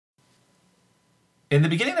In the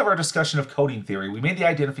beginning of our discussion of coding theory, we made the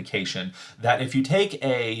identification that if you take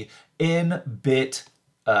a n-bit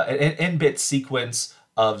sequence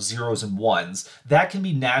of zeros and ones, that can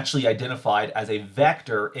be naturally identified as a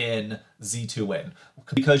vector in Z2n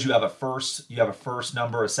because you have a first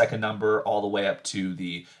number, a second number, all the way up to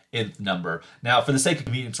the nth number. Now, for the sake of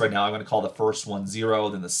convenience right now, I'm going to call the first one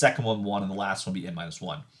 0, then the second one 1, and the last one be n minus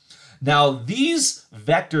 1. Now, these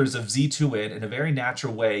vectors of Z2n in a very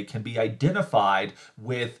natural way can be identified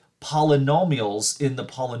with polynomials in the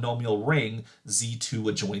polynomial ring Z2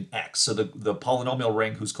 adjoining X. So the polynomial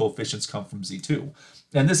ring whose coefficients come from Z2.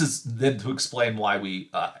 And this is then to explain why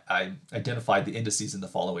I identified the indices in the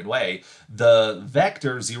following way. The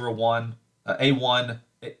vector 0, 1, A1,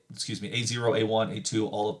 excuse me, A0, A1,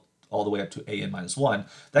 A2, all the way up to AN minus 1,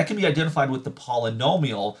 that can be identified with the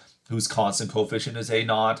polynomial whose constant coefficient is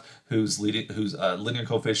A0, whose linear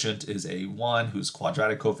coefficient is A1, whose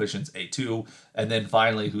quadratic coefficient is A2, and then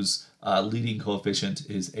finally whose leading coefficient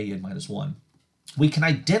is AN minus 1. We can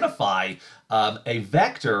identify a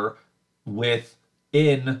vector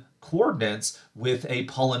in coordinates with a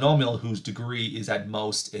polynomial whose degree is at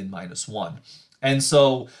most n minus 1. And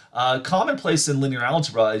so commonplace in linear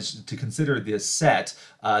algebra is to consider the set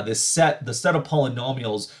of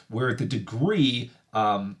polynomials where the degree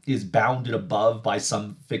is bounded above by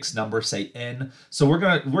some fixed number, say n. So we're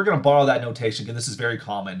gonna borrow that notation, and this is very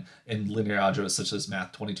common in linear algebra, such as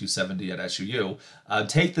Math 2270 at SUU.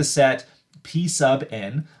 Take the set P sub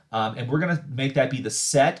n, and we're gonna make that be the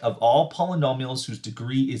set of all polynomials whose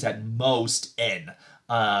degree is at most n.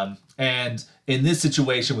 And in this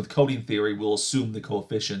situation with coding theory, we'll assume the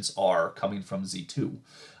coefficients are coming from Z2.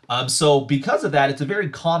 So because of that, it's a very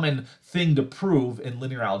common thing to prove in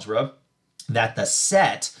linear algebra that the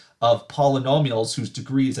set of polynomials whose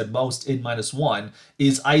degree is at most n minus 1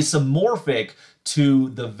 is isomorphic to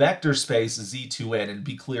the vector space Z2n. And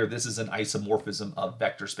be clear, this is an isomorphism of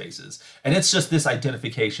vector spaces. And it's just this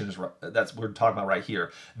identification that's we're talking about right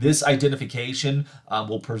here. This identification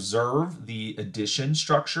will preserve the addition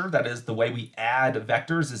structure. That is, the way we add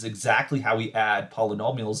vectors is exactly how we add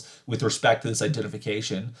polynomials with respect to this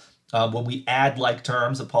identification. When we add like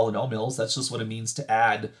terms of polynomials, that's just what it means to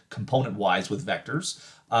add component-wise with vectors.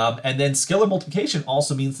 And then scalar multiplication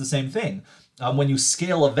also means the same thing. When you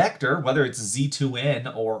scale a vector, whether it's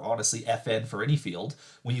Z2n or honestly Fn for any field,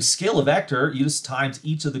 when you scale a vector, you just times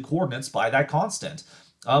each of the coordinates by that constant.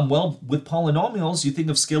 Well, with polynomials, you think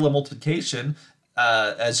of scalar multiplication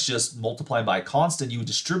as just multiplying by a constant. You would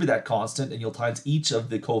distribute that constant and you'll times each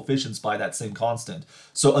of the coefficients by that same constant.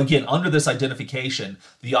 So again, under this identification,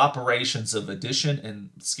 the operations of addition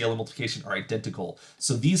and scalar multiplication are identical.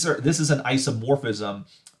 So this is an isomorphism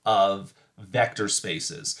of vector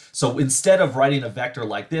spaces. So instead of writing a vector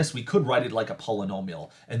like this, we could write it like a polynomial.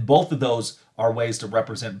 And both of those are ways to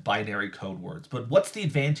represent binary code words. But what's the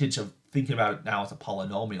advantage of thinking about it now as a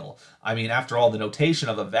polynomial? I mean, after all, the notation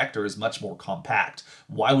of a vector is much more compact.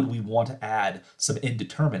 Why would we want to add some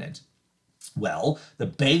indeterminate? Well, the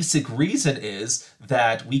basic reason is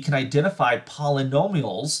that we can identify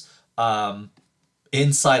polynomials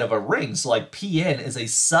inside of a ring. So like Pn is a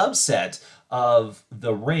subset of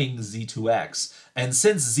the ring Z2x. And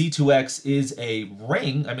since Z2x is a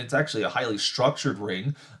ring, I mean, it's actually a highly structured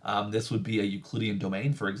ring. This would be a Euclidean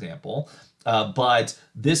domain, for example. But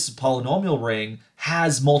this polynomial ring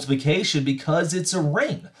has multiplication because it's a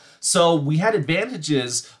ring. So we had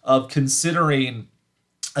advantages of considering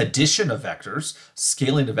addition of vectors,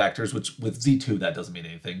 scaling of vectors, which with Z2 that doesn't mean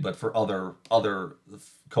anything, but for other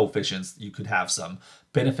coefficients you could have some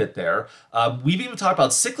benefit there. We've even talked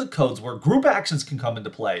about cyclic codes where group actions can come into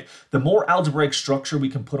play. The more algebraic structure we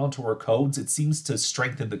can put onto our codes, it seems to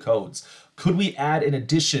strengthen the codes. Could we add in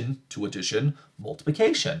addition to addition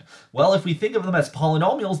multiplication? Well, if we think of them as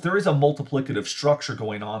polynomials, there is a multiplicative structure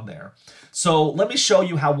going on there. So let me show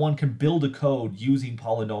you how one can build a code using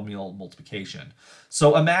polynomial multiplication.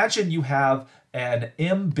 So imagine you have an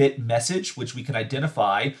m-bit message, which we can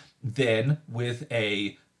identify then with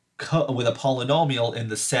a polynomial in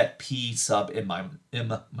the set P sub m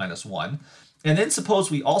minus 1. And then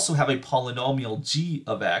suppose we also have a polynomial g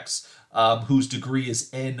of x whose degree is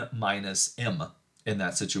n minus m in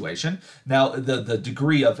that situation. Now, the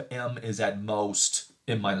degree of m is at most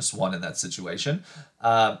m minus 1 in that situation.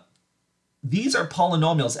 These are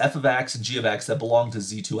polynomials f of x and g of x that belong to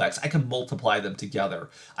z2x. I can multiply them together.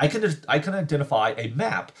 I can identify a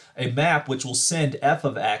map which will send f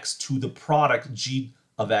of x to the product g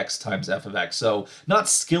of x times f of x. So not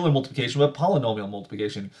scalar multiplication, but polynomial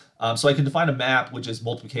multiplication. So I can define a map which is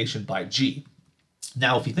multiplication by g.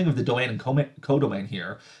 Now, if you think of the domain and codomain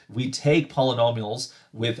here, we take polynomials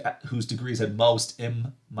with whose degrees at most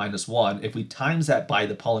m minus 1. If we times that by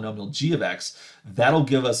the polynomial g of x, that'll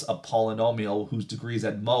give us a polynomial whose degrees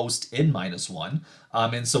at most n minus 1.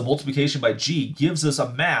 And so multiplication by g gives us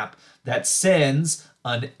a map that sends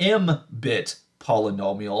an m-bit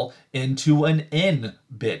polynomial into an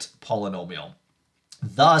n-bit polynomial.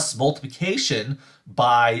 Thus, multiplication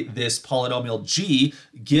by this polynomial g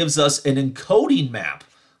gives us an encoding map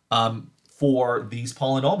for these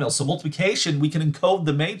polynomials. So multiplication, we can encode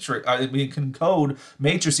the matrix. We can encode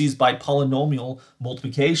matrices by polynomial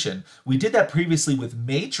multiplication. We did that previously with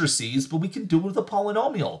matrices, but we can do it with a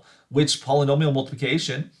polynomial, which polynomial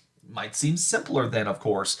multiplication might seem simpler than, of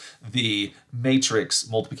course, the matrix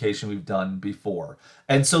multiplication we've done before.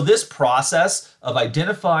 And so this process of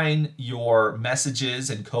identifying your messages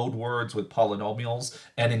and code words with polynomials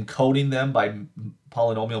and encoding them by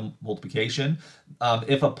polynomial multiplication,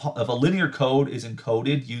 if a linear code is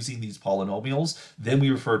encoded using these polynomials, then we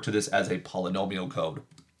refer to this as a polynomial code.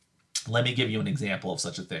 Let me give you an example of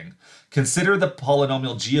such a thing. Consider the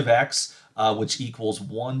polynomial g of x, which equals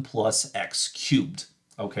 1 plus x cubed.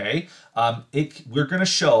 Okay, we're going to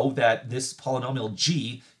show that this polynomial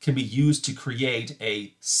g can be used to create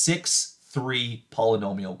a 6-3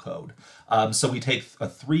 polynomial code. So we take a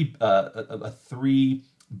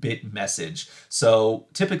 3-bit message. So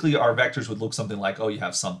typically our vectors would look something like, oh, you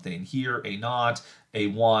have something here, a0,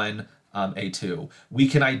 a1, a2. We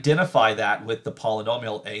can identify that with the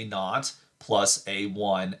polynomial a0 plus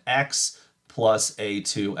a1x plus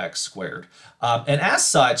a2x squared. And as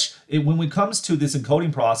such, when it comes to this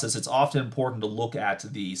encoding process, it's often important to look at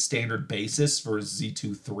the standard basis for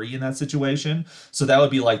Z23 in that situation. So that would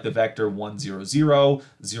be like the vector 1, 0, 0,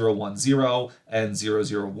 0, 1, 0, and 0,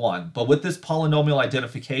 0, 1. But with this polynomial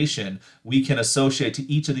identification, we can associate to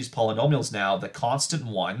each of these polynomials now the constant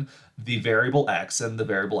 1, the variable x, and the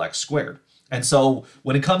variable x squared. And so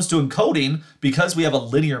when it comes to encoding, because we have a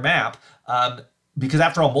linear map, because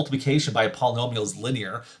after all, multiplication by a polynomial is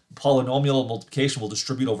linear, polynomial multiplication will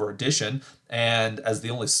distribute over addition, and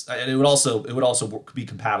it would also be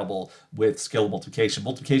compatible with scalar multiplication.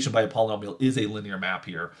 Multiplication by a polynomial is a linear map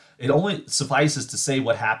here. It only suffices to say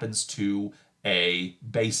what happens to a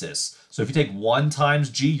basis. So if you take 1 times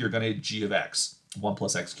g, you're going to get g of x, 1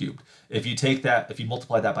 plus x cubed. If you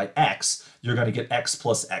multiply that by x, you're going to get x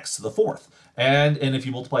plus x to the 4th. And if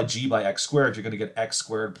you multiply g by x squared, you're going to get x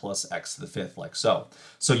squared plus x to the 5th, like so.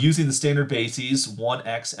 So using the standard bases,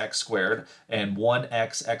 1x x squared and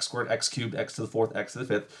 1x x squared x cubed x to the 4th x to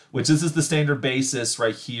the 5th, which this is the standard basis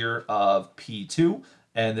right here of P2,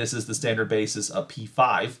 and this is the standard basis of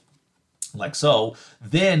P5, like so.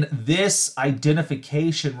 Then this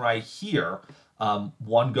identification right here,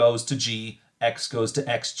 1 goes to g, x goes to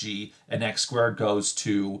xg, and x squared goes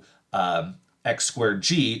to x squared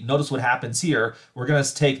g. Notice what happens here. We're going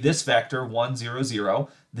to take this vector 1, 0, 0.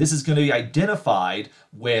 This is going to be identified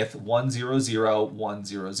with 1, 0, 0, 1,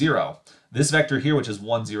 0, 0. This vector here, which is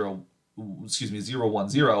 0, 1,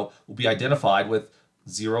 0, will be identified with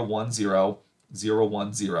 0, 1, 0, 0,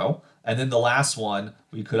 1, 0. And then the last one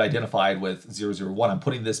we could identify it with 0, 0, 1. I'm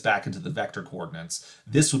putting this back into the vector coordinates.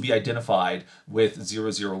 This would be identified with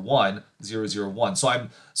 0, 0, 1, 0, 0, 1.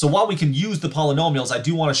 So while we can use the polynomials, I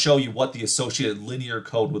do want to show you what the associated linear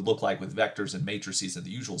code would look like with vectors and matrices in the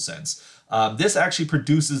usual sense. This actually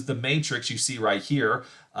produces the matrix you see right here,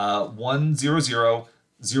 1, 0, 0,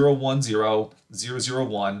 0, 1, 0, 0, 0,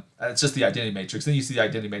 1. It's just the identity matrix. Then you see the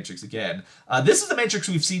identity matrix again. This is the matrix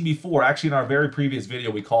we've seen before. Actually, in our very previous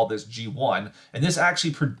video, we called this G1, and this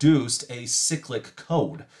actually produced a cyclic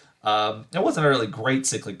code. It wasn't a really great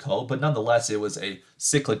cyclic code, but nonetheless, it was a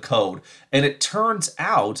cyclic code. And it turns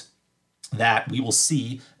out that we will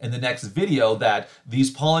see in the next video that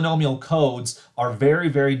these polynomial codes are very,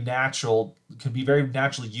 very natural, can be very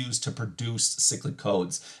naturally used to produce cyclic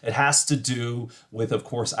codes. It has to do with, of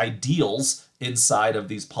course, ideals inside of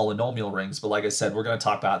these polynomial rings. But like I said, we're going to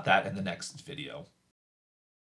talk about that in the next video.